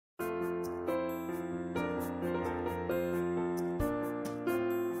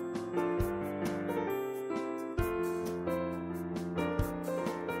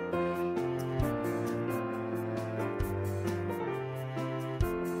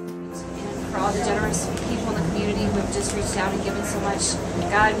for all the generous people in the community who have just reached out and given so much.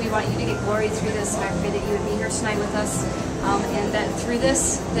 God, we want you to get glory through this, and I pray that you would be here tonight with us, and that through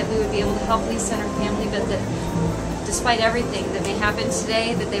this, that we would be able to help Lisa and her family, but that despite everything that may happen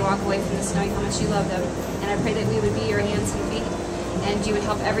today, that they walk away from this knowing how much you love them. And I pray that we would be your hands and feet, and you would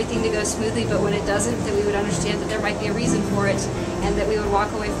help everything to go smoothly, but when it doesn't, that we would understand that there might be a reason for it, and that we would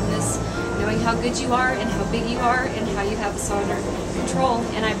walk away from this knowing how good you are and how big you are and how you have this all under control.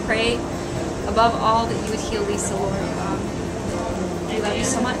 And I pray above all that you would heal Lisa, Lord. We love you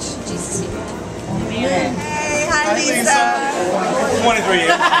so much. In Jesus' name. Amen. Hey, hi Lisa. 23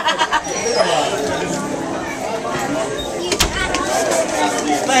 years.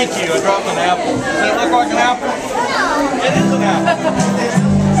 Thank you. I dropped an apple. Does it look like an apple? It is an apple.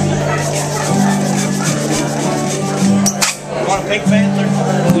 You want a pink panther?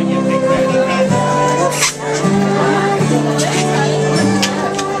 I'll give you a pink panther.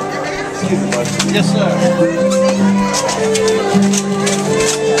 Excuse me, buddy. Yes, sir.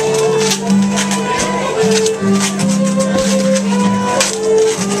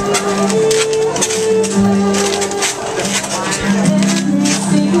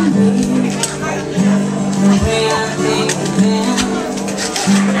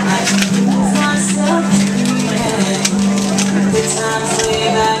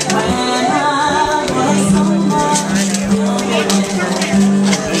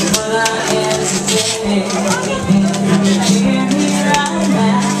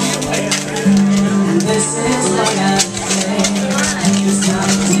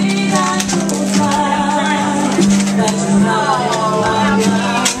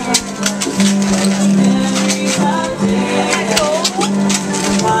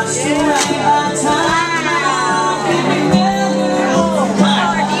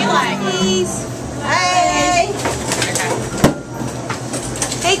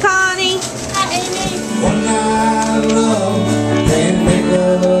 Hey, Connie. Hi, Amy. One night love can't make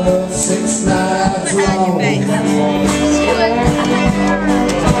up 6 nights long.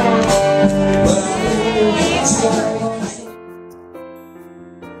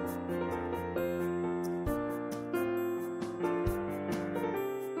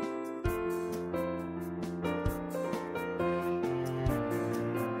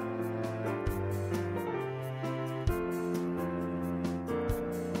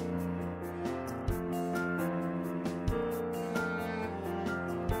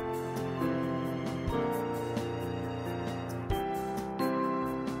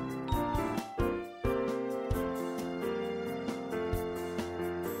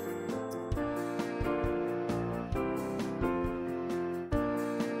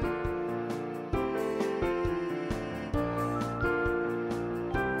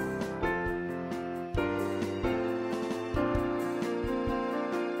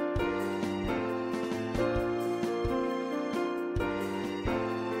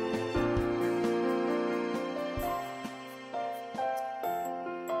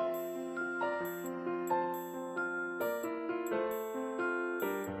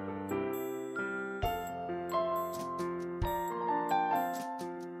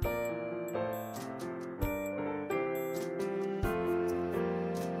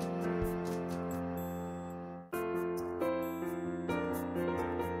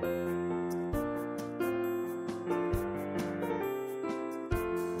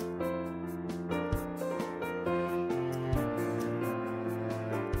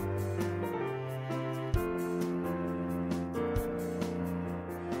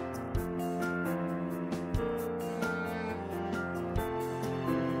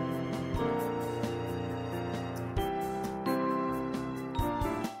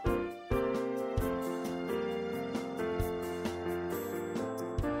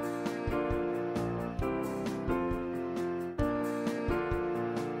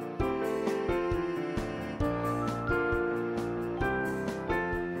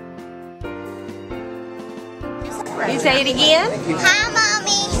 You say it again? Hi,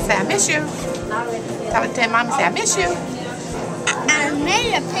 Mommy. Say, I miss you. Tell Mommy, say, I miss you. I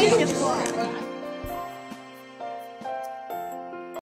made a picture for her.